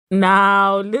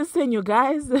Now, listen, you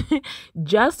guys,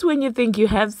 just when you think you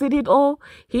have seen it all,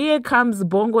 here comes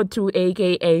Bongo 2,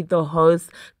 aka the host,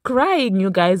 crying, you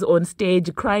guys, on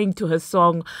stage, crying to her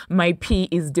song, My P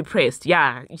is Depressed.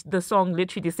 Yeah, the song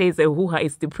literally says a hoo-ha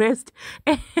is depressed.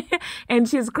 And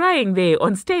she's crying there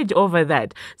on stage over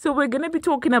that. So we're going to be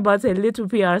talking about a little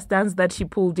PR stance that she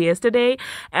pulled yesterday.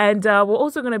 And we're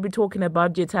also going to be talking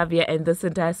about Jetavia and this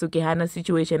entire Sukihana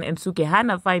situation, and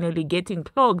Sukihana finally getting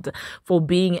clogged for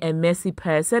being a messy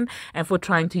person and for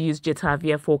trying to use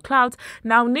Jetavia for clout.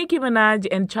 Now, Nicki Minaj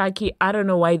and Chucky, I don't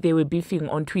know why they were beefing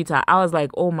on Twitter. I was like,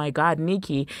 oh my God,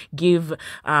 Nicki, give,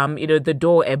 the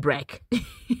door a break.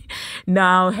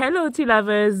 Now, hello, tea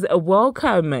lovers.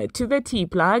 Welcome to the Tea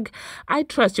Plug. I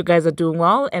trust you guys are doing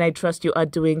well, and I trust you are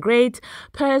doing great.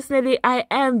 Personally, I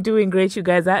am doing great, you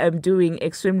guys. I am doing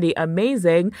extremely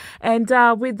amazing. And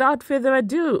without further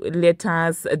ado, let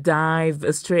us dive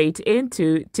straight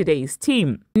into today's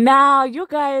team. Now, you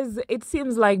guys, it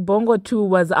seems like Bongo 2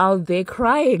 was out there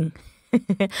crying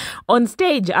on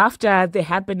stage after the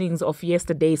happenings of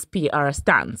yesterday's PR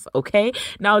stance. Okay,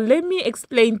 now let me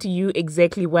explain to you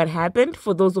exactly what happened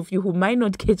for those of you who might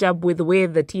not catch up with where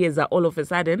the tears are all of a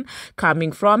sudden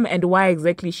coming from and why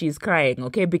exactly she's crying.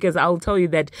 Okay, because I'll tell you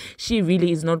that she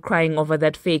really is not crying over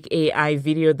that fake AI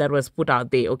video that was put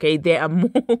out there. Okay, there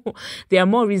are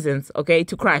more reasons, okay,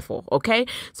 to cry for. Okay,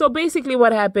 so basically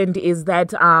what happened is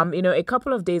that a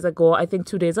couple of days ago, I think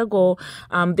 2 days ago,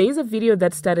 there's a video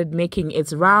that started making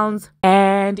its rounds,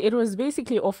 and it was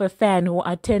basically of a fan who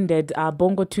attended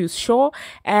Bongo 2's show,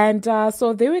 and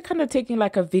so they were kind of taking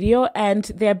like a video, and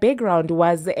their background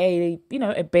was a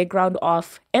background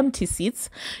of empty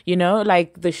seats,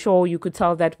 like the show. You could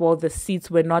tell that, well, the seats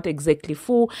were not exactly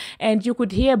full, and you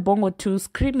could hear Bongo 2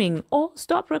 screaming, oh,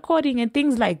 stop recording, and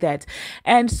things like that.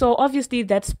 And so obviously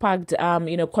that sparked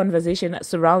conversation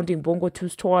surrounding Bongo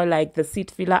 2's tour, like the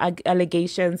seat filler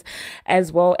allegations,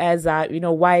 as well as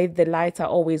why the lights are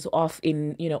always off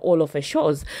in all of her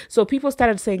shows. So people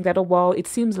started saying that, oh well, it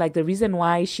seems like the reason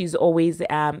why she's always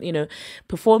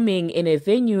performing in a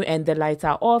venue and the lights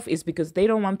are off is because they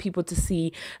don't want people to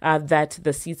see that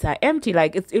the seats are empty.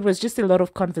 Like it was just a lot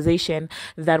of conversation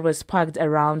that was sparked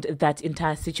around that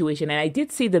entire situation, and I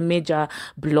did see the major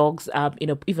blogs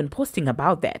even posting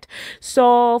about that.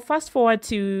 So fast forward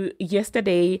to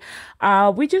yesterday,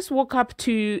 we just woke up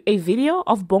to a video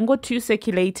of Bongo 2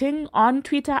 circulating on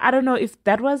Twitter. I don't know if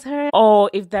that was her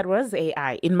or if that was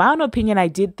AI. In my own opinion, I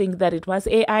did think that it was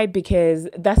AI, because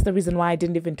that's the reason why I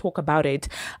didn't even talk about it,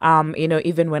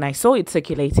 even when I saw it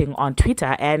circulating on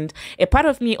Twitter. And a part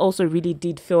of me also really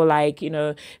did feel like,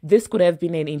 this could have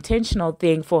been an intentional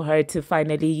thing for her to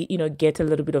finally, get a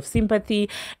little bit of sympathy.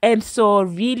 And so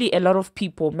really a lot of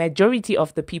people, majority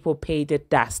of the people paid it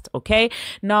dust. Okay.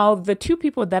 Now, the two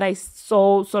people that I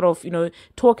saw sort of,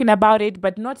 talking about it,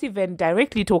 but not even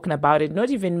directly talking about it, not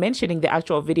even mentioning the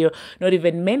actual video, not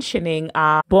even mentioning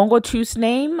Bongo 2's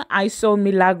name. I saw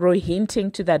Milagro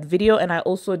hinting to that video, and I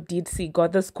also did see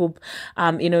Got the Scoop,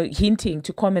 hinting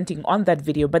to commenting on that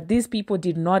video. But these people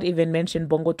did not even mention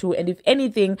Bongo 2, and if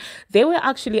anything, they were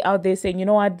actually out there saying, you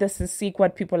know what, this is sick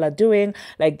what people are doing.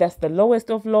 Like, that's the lowest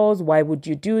of lows. Why would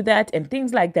you do that? And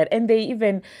things like that. And they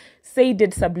even said it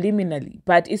subliminally,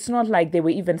 but it's not like they were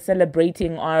even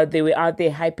celebrating or they were out there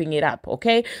hyping it up.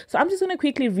 Okay, so I'm just going to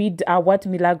quickly read what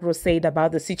Milagro said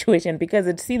about the situation, because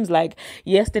it seems like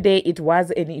yesterday it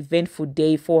was an eventful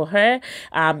day for her.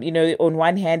 On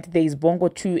one hand there's Bongo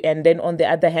 2, and then on the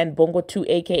other hand Bongo 2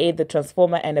 aka the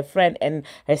Transformer and a friend and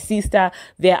her sister,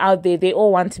 they're out there, they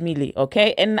all want Millie.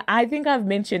 Okay, and I think I've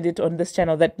mentioned it on this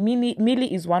channel that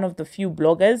Millie is one of the few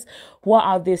bloggers who are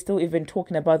out there still even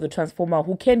talking about the Transformer,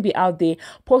 who can be out there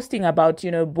posting about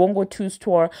Bongo 2's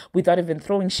tour without even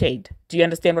throwing shade. Do you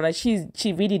understand what she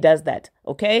really does that?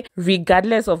 Okay,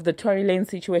 regardless of the Tory Lane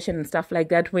situation and stuff like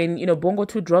that, when Bongo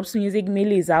 2 drops music,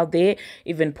 Millie is out there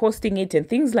even posting it and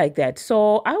things like that.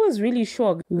 So I was really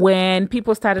shocked when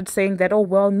people started saying that, oh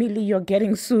well, Millie, you're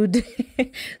getting sued.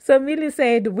 So Millie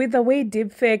said, with the way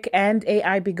deepfake and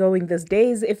AI be going these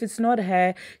days, if it's not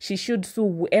her, she should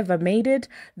sue whoever made it.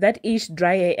 That ish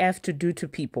dry AF to do to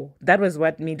people. That was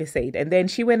what Millie said. And then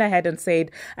she went ahead and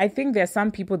said, I think there are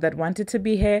some people that wanted to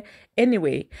be her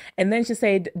anyway. And then she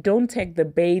said, don't take the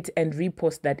bait and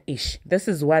repost that ish. This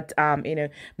is what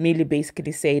Millie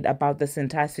basically said about this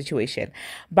entire situation.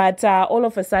 But all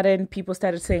of a sudden people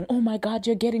started saying, oh my God,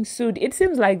 you're getting sued. It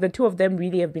seems like the two of them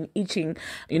really have been itching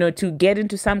to get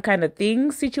into some kind of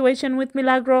situation with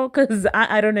Milagro, because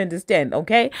I don't understand.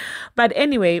 Okay, but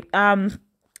anyway,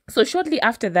 So shortly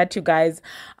after that, you guys,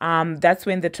 that's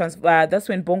when that's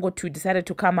when Bongo 2 decided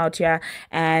to come out here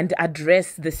and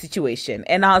address the situation.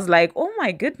 And I was like, oh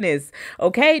my goodness,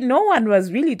 okay, no one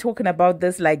was really talking about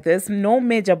this like this. No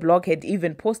major blog had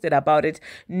even posted about it.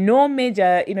 No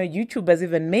major, YouTubers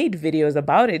even made videos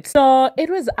about it. So it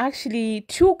was actually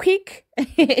too quick.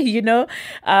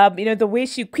 The way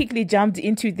she quickly jumped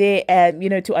into there and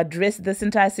to address this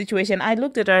entire situation. I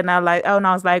looked at her and I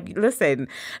was like, listen,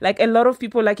 like a lot of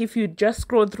people, like if you just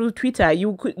scroll through Twitter,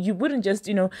 you wouldn't just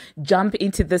jump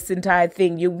into this entire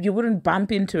thing. You wouldn't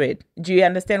bump into it. Do you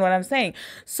understand what I'm saying?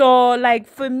 So like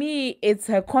for me, it's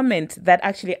her comment that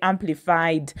actually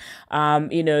amplified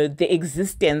the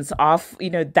existence of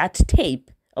that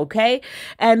tape. Okay.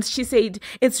 And she said,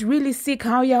 it's really sick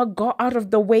how y'all go out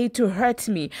of the way to hurt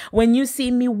me. When you see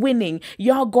me winning,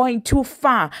 y'all going too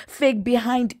far. Fake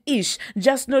behind ish.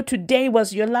 Just know today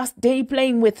was your last day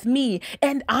playing with me.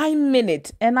 And I'm in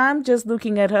it. And I'm just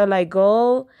looking at her like,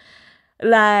 oh,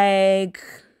 like...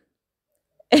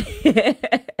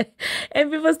 And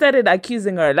people started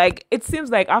accusing her. Like, it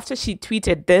seems like after she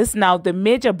tweeted this, now the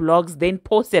major blogs then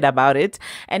posted about it,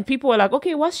 and people were like,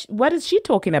 okay, what is she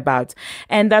talking about?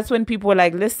 And that's when people were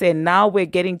like, listen, now we're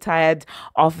getting tired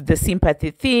of the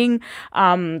sympathy thing.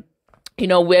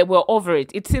 We're over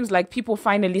it. It seems like people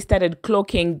finally started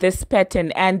cloaking this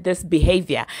pattern and this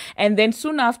behavior. And then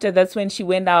soon after, that's when she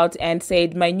went out and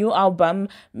said, my new album,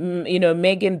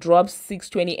 Megan drops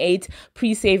 6/28,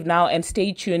 pre-save now and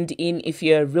stay tuned in if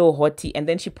you're a real hottie. And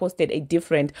then she posted a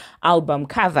different album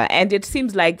cover. And it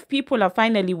seems like people are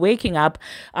finally waking up,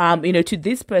 to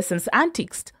this person's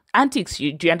antics.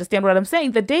 Do you understand what I'm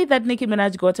saying? The day that Nicki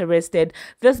Minaj got arrested,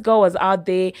 this girl was out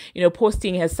there,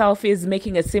 posting her selfies,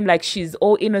 making it seem like she's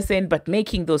all innocent, but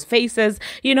making those faces,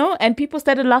 and people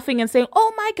started laughing and saying,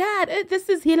 oh my God, this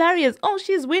is hilarious. Oh,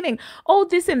 she's winning. Oh,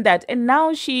 this and that. And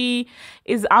now she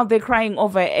is out there crying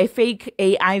over a fake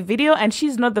AI video. And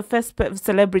she's not the first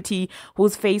celebrity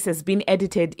whose face has been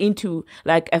edited into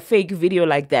like a fake video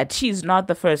like that. She's not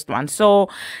the first one. So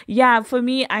yeah, for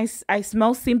me, I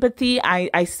smell sympathy.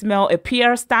 I smell a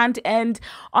PR stunt, and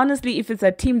honestly, if it's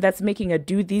a team that's making her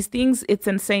do these things, it's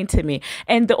insane to me.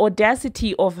 And the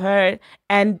audacity of her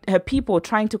and her people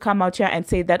trying to come out here and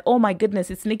say that, oh my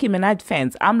goodness, it's Nicki Minaj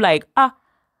fans. I'm like,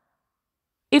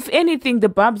 if anything, the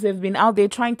Barbz have been out there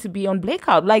trying to be on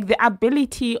blackout. Like the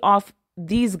ability of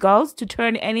these girls to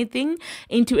turn anything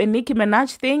into a Nicki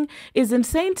Minaj thing is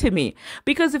insane to me.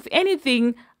 Because if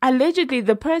anything, allegedly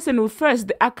the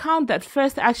the account that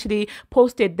first actually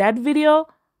posted that video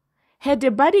had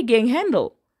a body gang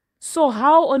handle. So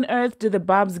how on earth do the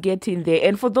Barbz get in there?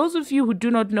 And for those of you who do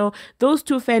not know, those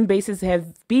two fan bases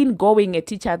have been going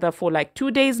at each other for like 2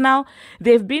 days now.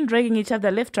 They've been dragging each other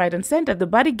left, right, and center. The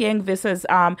body gang versus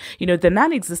the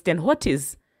non-existent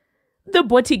hotties. The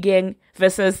body gang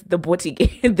versus the body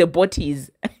gang, the botties.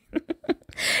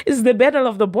 It's the battle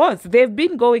of the bots. They've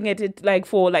been going at it like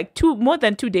for like more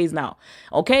than 2 days now.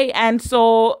 Okay. And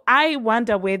so I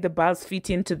wonder where the Barbz fit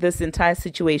into this entire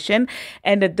situation.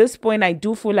 And at this point, I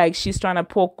do feel like she's trying to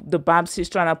poke the Barbz. She's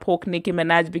trying to poke Nicki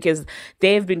Minaj because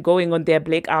they've been going on their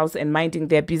blackouts and minding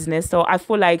their business. So I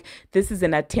feel like this was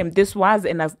an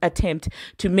attempt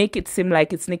to make it seem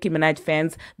like it's Nicki Minaj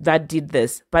fans that did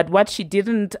this. But what she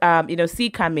didn't,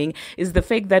 see coming is the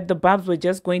fact that the Barbz were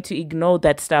just going to ignore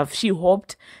that stuff. She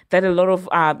hoped that a lot of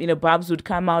Barbz would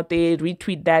come out there,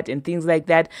 retweet that and things like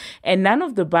that, and none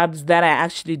of the Barbz that I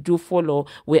actually do follow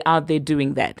were out there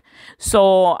doing that.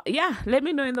 So yeah, let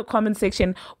me know in the comment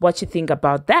section what you think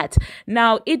about that.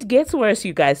 Now it gets worse,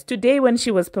 you guys. Today when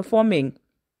she was performing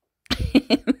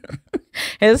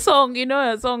a song,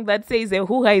 a song that says a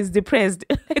hoo-ha is depressed.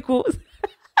 Like who's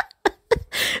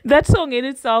that song in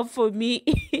itself for me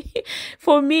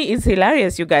is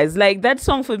hilarious, you guys. Like that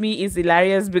song for me is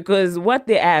hilarious because what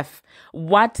the F?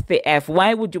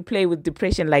 Why would you play with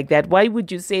depression like that? Why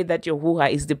would you say that your hoo-ha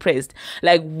is depressed?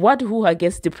 Like what hoo-ha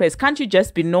gets depressed? Can't you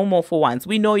just be normal for once?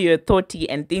 We know you're thoughty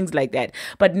and things like that,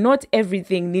 but not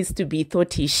everything needs to be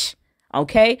thoughttish.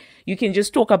 Okay? You can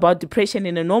just talk about depression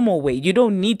in a normal way. You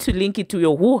don't need to link it to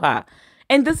your hoo-ha.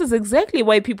 And this is exactly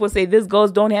why people say these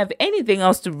girls don't have anything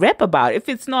else to rap about. If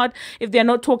they're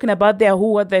not talking about their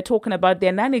hoo-ha, they're talking about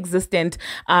their non-existent,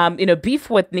 beef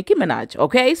with Nicki Minaj.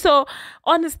 Okay. So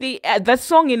honestly, that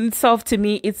song in itself to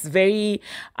me, it's very,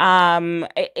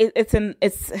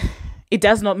 it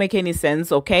does not make any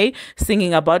sense, okay?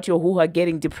 Singing about your hoo-ha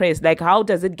getting depressed. Like, how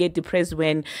does it get depressed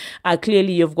when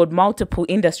clearly you've got multiple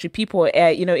industry people,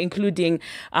 including,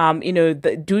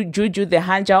 the Juju, the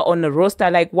Hanja on the roster?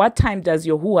 Like, what time does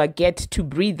your hoo-ha get to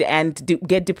breathe and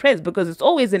get depressed? Because it's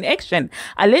always in action,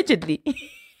 allegedly.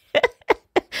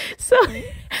 So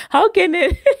how can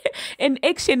an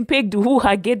action-packed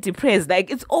hoo-ha get depressed?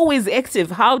 Like, it's always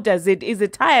active. How does it? Is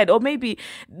it tired? Or maybe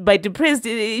by depressed,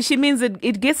 she means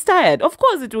it gets tired. Of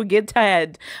course it will get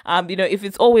tired, if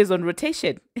it's always on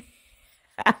rotation.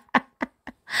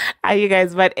 Are you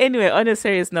guys? But anyway, on a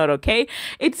serious note, okay?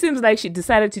 It seems like she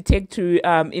decided to take to,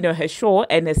 her show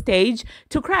and a stage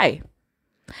to cry.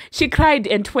 She cried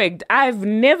and twerked. I've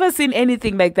never seen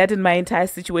anything like that in my entire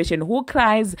situation. Who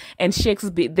cries and shakes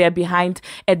their behind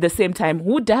at the same time?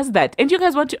 Who does that? And you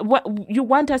guys you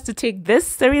want us to take this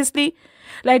seriously?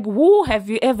 Like, who have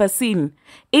you ever seen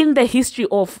in the history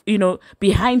of,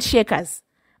 behind shakers?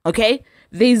 Okay?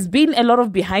 There's been a lot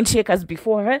of behind shakers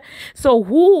before her. So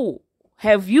who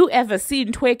have you ever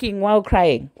seen twerking while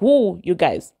crying? Who, you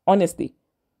guys? Honestly.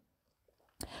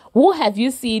 Who have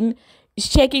you seen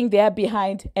shaking their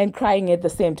behind and crying at the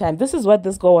same time? This is what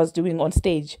this girl was doing on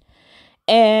stage.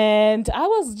 And I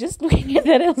was just looking at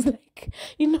that. I was like,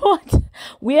 you know what?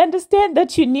 We understand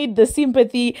that you need the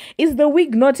sympathy. Is the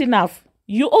wig not enough?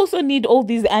 You also need all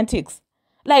these antics.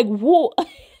 Like, who?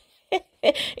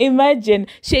 Imagine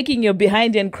shaking your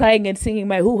behind and crying and singing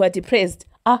my who are depressed.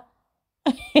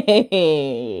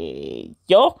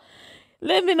 Yo.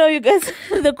 Let me know, you guys,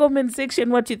 in the comment section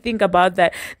what you think about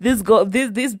that.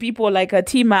 These people like a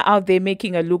team are out there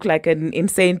making her look like an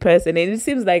insane person. And it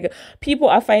seems like people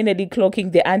are finally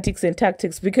clocking the antics and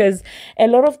tactics, because a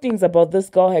lot of things about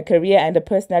this girl, her career and her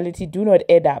personality do not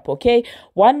add up, okay?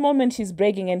 One moment she's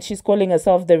bragging and she's calling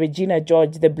herself the Regina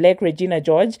George, the Black Regina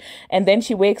George. And then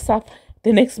she wakes up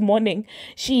the next morning,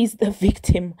 she's the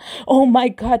victim. Oh my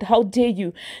God, how dare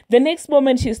you? The next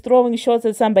moment, she's throwing shots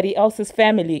at somebody else's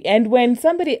family. And when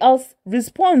somebody else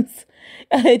responds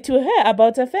to her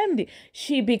about her family,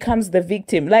 she becomes the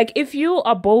victim. Like, if you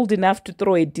are bold enough to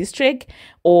throw a diss track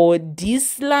or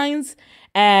diss lines,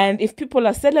 and if people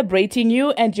are celebrating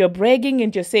you and you're bragging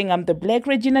and you're saying, I'm the Black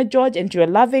Regina George, and you're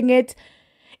loving it,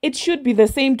 it should be the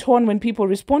same tone when people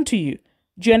respond to you.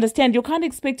 Do you understand? You can't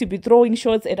expect to be throwing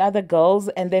shots at other girls,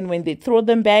 and then when they throw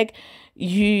them back,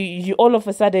 you all of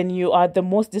a sudden you are the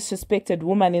most disrespected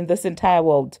woman in this entire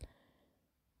world.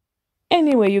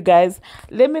 Anyway, you guys,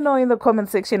 let me know in the comment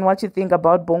section what you think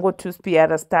about Bongo 2's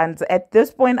PR stands. At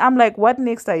this point, I'm like, what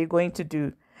next are you going to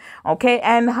do? Okay,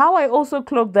 and how I also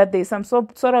clock that there's some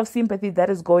sort of sympathy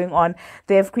that is going on.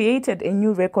 They have created a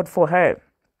new record for her.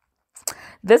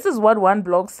 This is what one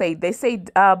blog said. They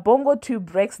said Bongo 2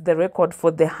 breaks the record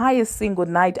for the highest single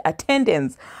night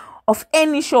attendance of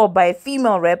any show by a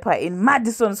female rapper in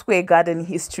Madison Square Garden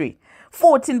history.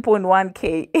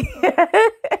 14.1K.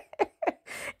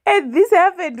 And this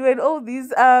happened when all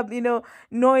this,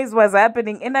 noise was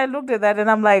happening. And I looked at that and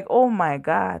I'm like, oh my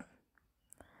God.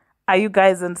 Are you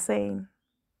guys insane?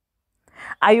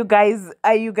 Are you guys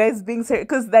being serious?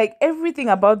 Because like everything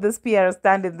about this PR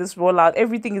stand in this rollout,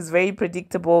 everything is very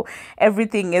predictable.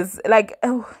 Everything is like,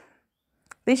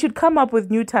 they should come up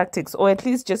with new tactics, or at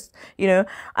least just,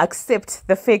 accept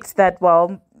the fact that,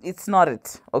 well, it's not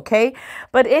it, okay?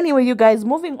 But anyway, you guys,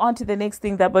 moving on to the next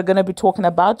thing that we're going to be talking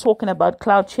about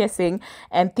cloud chasing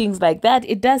and things like that.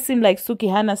 It does seem like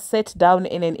Sukihana sat down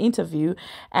in an interview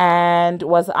and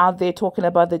was out there talking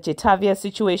about the Jetavia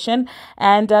situation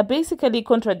and basically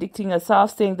contradicting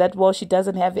herself, saying that, well, she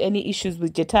doesn't have any issues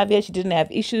with Jetavia. She didn't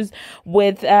have issues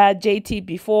with JT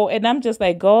before. And I'm just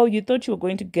like, girl, you thought you were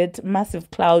going to get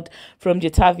massive clout from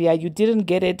Jetavia. You didn't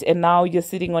get it. And now you're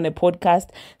sitting on a podcast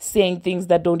saying things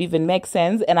that don't even make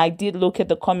sense. And I did look at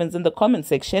the comments in the comment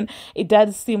section. It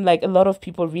does seem like a lot of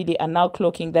people really are now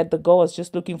clocking that the girl was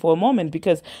just looking for a moment,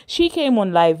 because she came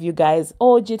on live, you guys.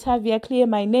 Oh, Jetavia, clear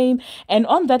my name. And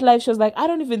on that live, she was like, I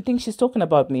don't even think she's talking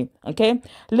about me. Okay.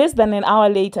 Less than an hour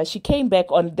later, she came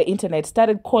back on the internet,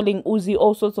 started calling Uzi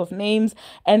all sorts of names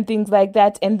and things like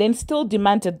that, and then still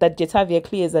demanded that Jetavia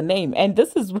clears a name. And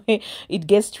this is where it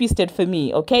gets twisted for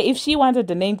me. Okay. If she wanted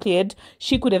the name cleared,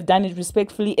 she could have done it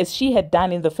respectfully, as she had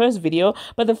done in the first video.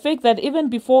 But the fact that even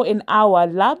before an hour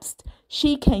lapsed,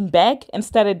 she came back and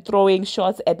started throwing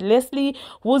shots at Leslie,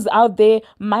 who's out there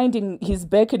minding his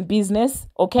back and business.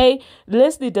 Okay,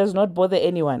 Leslie does not bother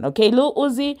anyone. Okay, Lil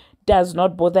Uzi does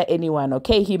not bother anyone.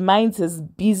 Okay, he minds his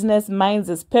business, minds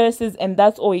his purses, and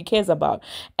that's all he cares about.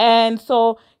 And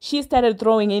so she started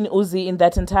throwing in Uzi in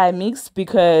that entire mix,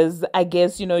 because I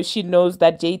guess, she knows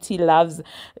that JT loves,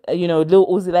 Lil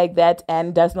Uzi like that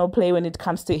and does not play when it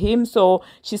comes to him. So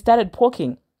she started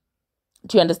poking.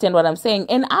 Do you understand what I'm saying?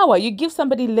 An hour, you give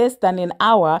somebody less than an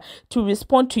hour to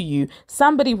respond to you.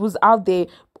 Somebody who's out there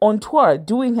on tour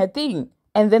doing her thing.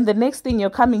 and then the next thing you're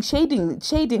coming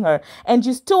shading her, and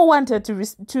you still want her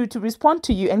to respond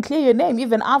to you and clear your name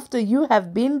even after you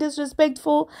have been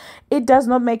disrespectful. It does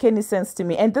not make any sense to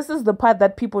me. And this is the part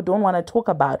that people don't want to talk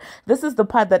about. This is the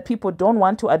part that people don't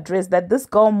want to address, that this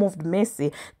girl moved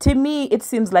messy. To me, it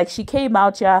seems like she came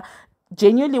out here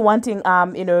genuinely wanting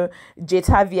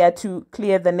Jetavia to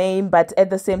clear the name, but at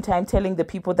the same time telling the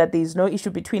people that there is no issue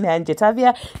between her and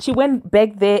Jetavia. She went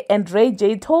back there and Ray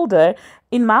J told her,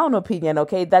 in my own opinion,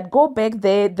 okay, that go back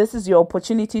there, this is your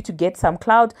opportunity to get some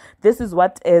clout, this is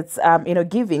what it's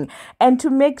giving. And to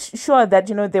make sure that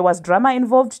there was drama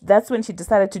involved, that's when she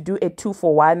decided to do a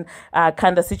 2-for-1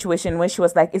 kind of situation, where she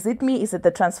was like, is it me, is it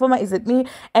the transformer, is it me?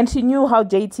 And she knew how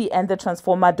JT and the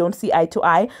transformer don't see eye to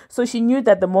eye, so she knew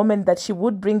that the moment that she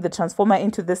would bring the transformer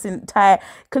into this entire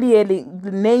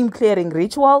name clearing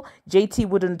ritual, JT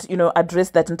wouldn't address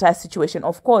that entire situation.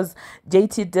 Of course,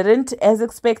 JT didn't, as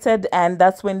expected, and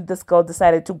that's when this girl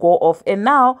decided to go off. And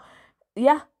now,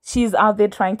 yeah, she's out there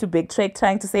trying to backtrack,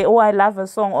 trying to say, oh, I love her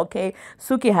song. Okay,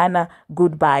 Sukihana,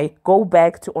 goodbye. Go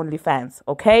back to OnlyFans,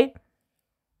 okay?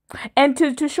 And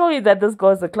to show you that this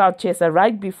girl is a cloud chaser,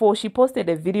 right before she posted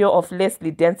a video of Leslie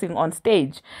dancing on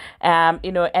stage, and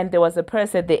there was a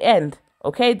purse at the end,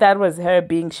 okay? That was her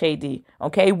being shady,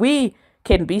 okay? We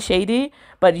can be shady,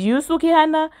 but you,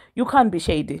 Sukihana, you can't be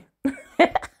shady.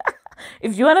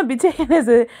 If you want to be taken as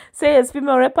a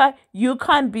female rapper, you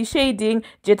can't be shading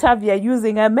Jetavia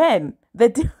using a man. The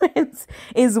difference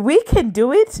is we can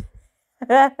do it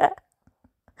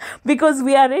because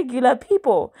we are regular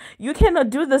people. You cannot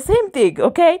do the same thing,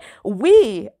 okay?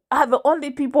 We are the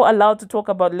only people allowed to talk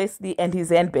about Leslie and his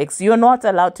handbags. You're not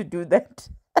allowed to do that.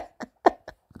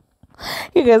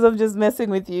 You guys, I'm just messing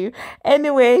with you.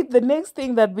 Anyway, the next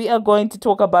thing that we are going to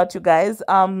talk about, you guys,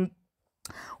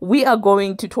 we are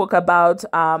going to talk about,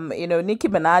 Nicki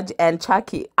Minaj and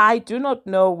Chucky. I do not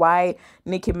know why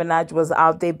Nicki Minaj was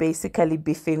out there basically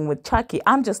beefing with Chucky.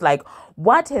 I'm just like,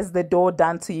 what has the door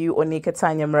done to you, Onika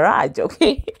Tanya Mirage?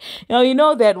 Okay. You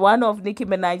know that one of Nicki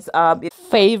Minaj's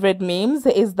favorite memes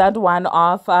is that one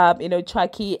of,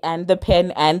 Chucky and the pen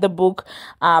and the book.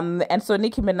 And so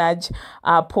Nicki Minaj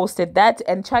posted that,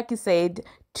 and Chucky said,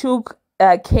 took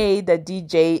K the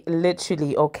DJ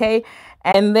literally, okay?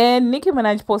 And then Nicki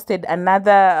Minaj posted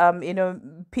another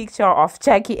picture of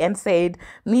Chucky and said,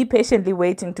 me patiently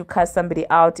waiting to cuss somebody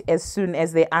out as soon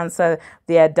as they answer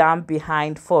their dumb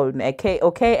behind phone,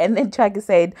 okay? And then Chucky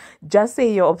said, just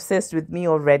say you're obsessed with me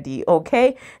already,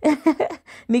 okay?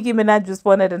 Nicki Minaj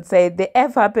responded and said, the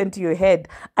F happened to your head.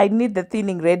 I need the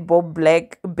thinning red bob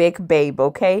black back babe,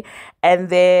 okay?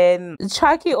 And then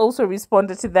Chucky also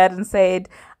responded to that and said,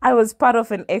 I was part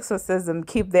of an exorcism,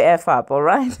 keep the F up, all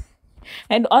right?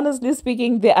 And honestly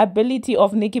speaking, the ability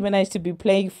of Nicki Minaj to be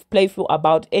playful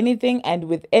about anything and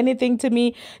with anything, to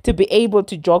me, to be able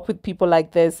to joke with people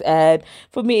like this, and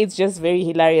for me, it's just very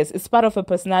hilarious. It's part of a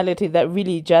personality that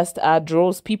really just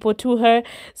draws people to her.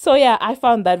 So yeah, I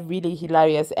found that really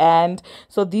hilarious. And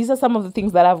so these are some of the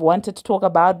things that I've wanted to talk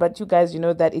about, but you guys,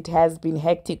 that it has been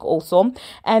hectic also.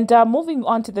 And moving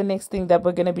on to the next thing that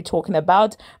we're going to be talking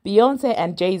about, Beyonce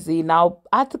and Jay-Z. Now,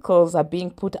 articles are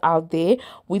being put out there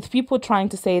with people trying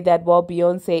to say that, well,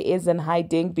 Beyonce is in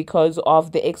hiding because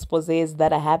of the exposés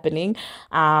that are happening,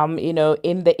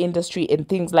 in the industry and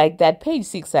things like that. Page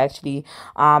 6 actually,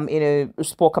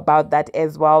 spoke about that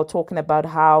as well, talking about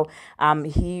how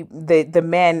the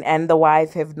man and the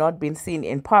wife have not been seen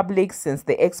in public since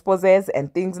the exposés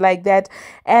and things like that.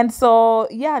 And so,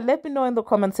 yeah, let me know in the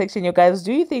comment section, you guys,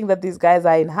 do you think that these guys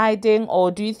are in hiding,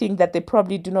 or do you think that they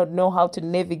probably do not know how to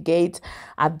navigate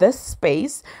at this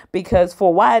space? Because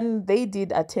for one, they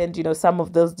did attend, some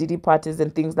of those Diddy parties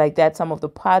and things like that, some of the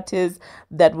parties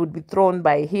that would be thrown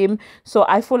by him. So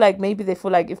I feel like maybe they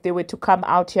feel like if they were to come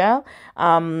out here,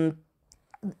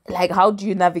 like, how do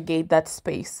you navigate that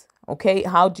space? Okay,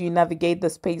 how do you navigate the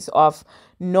space of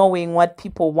knowing what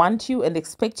people want you and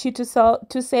expect you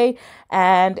to say,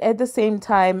 and at the same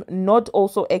time not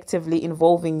also actively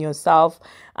involving yourself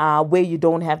where you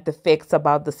don't have the facts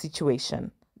about the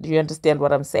situation? Do you understand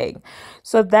what I'm saying?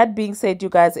 So that being said, you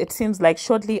guys, it seems like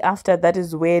shortly after that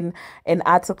is when an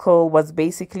article was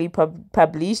basically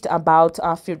published about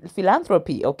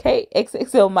philanthropy, okay?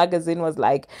 XXL magazine was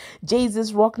like,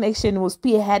 Jay-Z's Rock Nation will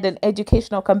spearhead an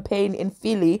educational campaign in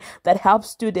Philly that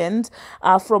helps students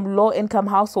from low-income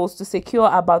households to secure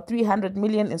about $300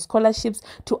 million in scholarships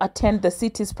to attend the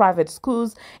city's private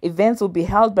schools. Events will be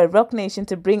held by Rock Nation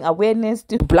to bring awareness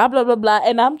to blah, blah, blah, blah.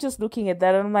 And I'm just looking at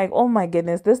that and I'm like, oh my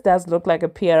goodness, this does look like a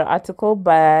PR article,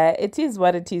 but it is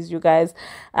what it is, you guys.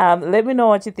 Let me know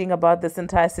what you think about this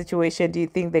entire situation. Do you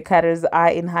think the cutters are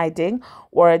in hiding,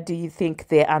 or do you think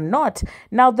they are not?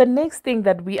 Now, the next thing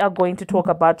that we are going to talk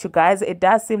about, you guys, it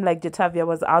does seem like Jatavia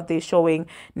was out there showing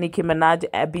Nicki Minaj,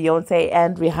 Beyonce,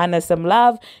 and Rihanna some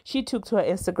love. She took to her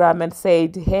Instagram and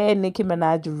said, "Hey, Nicki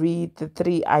Minaj, read the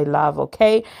 3 I love,"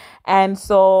 okay? And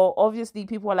so obviously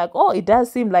people are like, oh, it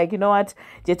does seem like, you know what,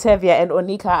 Jatavia and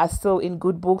Onika are still in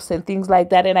good books and things like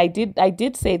that. And I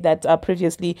did say that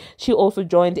previously. She also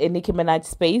joined a Nicki Minaj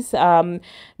space,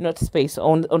 not space,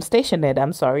 on StationNet,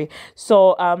 I'm sorry.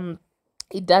 So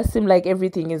it does seem like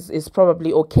everything is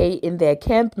probably okay in their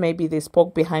camp. Maybe they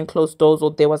spoke behind closed doors,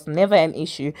 or there was never an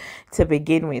issue to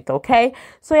begin with, okay?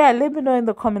 So yeah, let me know in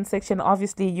the comment section,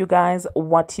 obviously, you guys,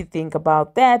 what you think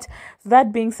about that.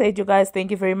 That being said, you guys,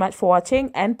 thank you very much for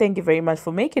watching, and thank you very much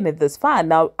for making it this far.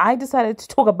 Now, I decided to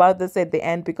talk about this at the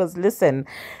end because, listen,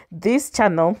 this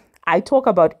channel, I talk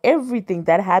about everything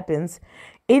that happens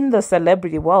in the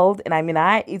celebrity world, and I mean,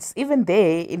 it's even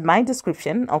there in my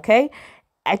description, okay?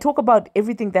 I talk about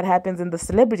everything that happens in the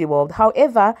celebrity world.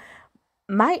 However,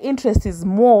 my interest is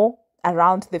more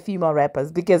around the female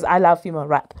rappers because I love female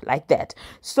rap like that.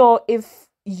 So if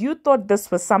you thought this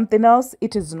was something else,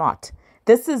 it is not.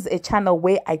 This is a channel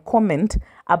where I comment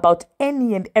about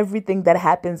any and everything that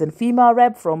happens in female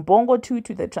rap, from Bongo 2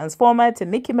 to the Transformer to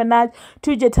Nicki Minaj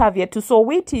to Jatavia to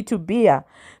Soweto to Bia.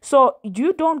 So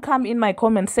you don't come in my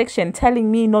comment section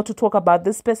telling me not to talk about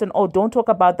this person, or don't talk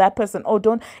about that person, or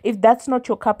don't. If that's not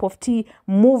your cup of tea,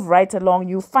 move right along.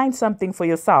 You find something for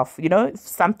yourself, you know,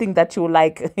 something that you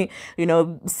like, you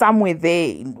know, somewhere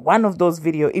there in one of those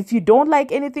videos. If you don't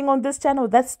like anything on this channel,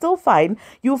 that's still fine.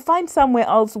 You'll find somewhere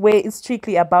else where it's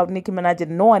strictly about Nicki Minaj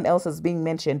and no one else is being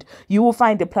mentioned. You will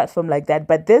find a platform like that,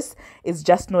 but this is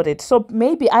just not it. So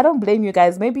maybe, I don't blame you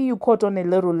guys, maybe you caught on a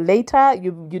little later,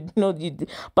 you know, you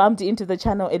bumped into the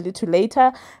channel a little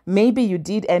later. Maybe you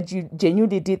did, and you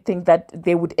genuinely did think that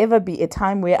there would ever be a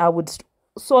time where I would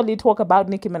solely talk about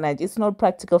Nicki Minaj. It's not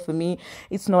practical for me.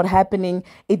 It's not happening.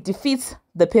 It defeats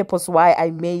the purpose why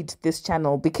I made this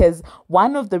channel, because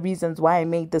one of the reasons why I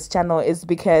made this channel is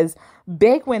because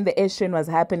back when the Ash train was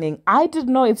happening, I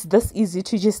didn't know it's this easy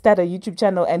to just start a YouTube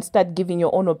channel and start giving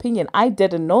your own opinion. I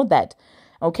didn't know that.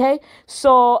 Okay,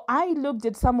 so I looked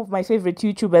at some of my favorite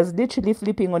YouTubers literally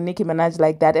flipping on Nicki Minaj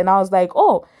like that, and I was like,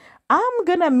 oh, I'm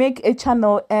gonna make a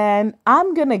channel and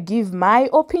I'm gonna give my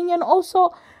opinion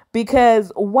also,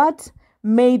 because what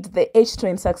made the H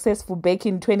train successful back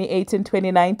in 2018,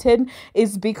 2019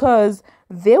 is because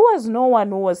there was no one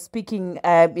who was speaking,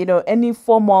 you know, any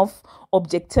form of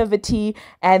objectivity,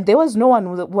 and there was no one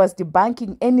who was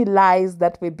debunking any lies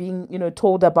that were being, you know,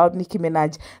 told about Nicki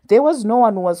Minaj. There was no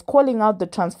one who was calling out the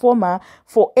Transformer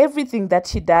for everything that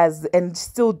she does and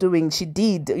still doing. She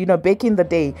did, you know, back in the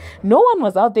day. No one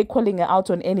was out there calling her out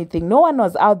on anything. No one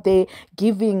was out there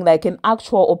giving like an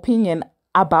actual opinion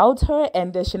about her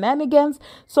and the shenanigans.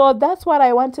 So that's what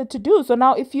I wanted to do. So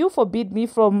now if you forbid me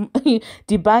from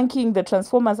debunking the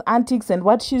Transformers antics and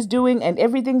what she's doing and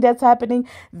everything that's happening,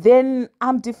 then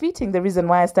I'm defeating the reason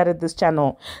why I started this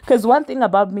channel. Because one thing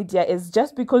about media is,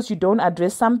 just because you don't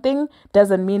address something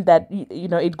doesn't mean that, you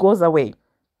know, it goes away.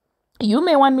 You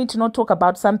may want me to not talk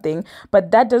about something,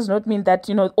 but that does not mean that,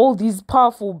 you know, all these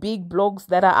powerful big blogs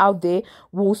that are out there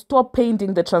will stop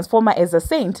painting the Transformer as a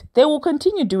saint. They will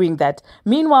continue doing that.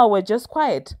 Meanwhile, we're just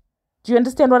quiet. Do you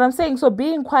understand what I'm saying? So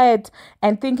being quiet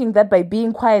and thinking that by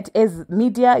being quiet as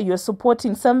media, you're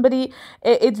supporting somebody,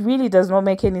 it really does not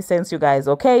make any sense, you guys,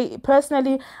 okay?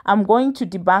 Personally, I'm going to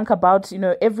debunk about, you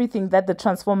know, everything that the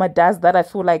Transformer does that I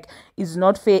feel like is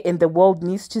not fair and the world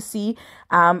needs to see.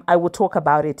 I will talk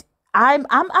about it. I'm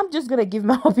just gonna give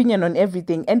my opinion on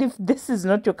everything, and if this is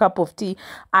not your cup of tea,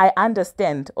 I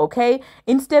understand, okay?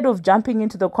 Instead of jumping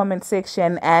into the comment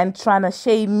section and trying to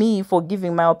shame me for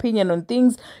giving my opinion on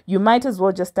things, you might as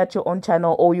well just start your own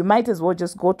channel, or you might as well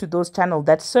just go to those channels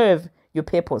that serve your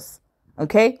purpose,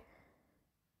 okay?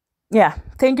 Yeah,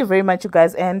 thank you very much, you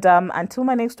guys, and until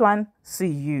my next one, see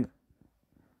you.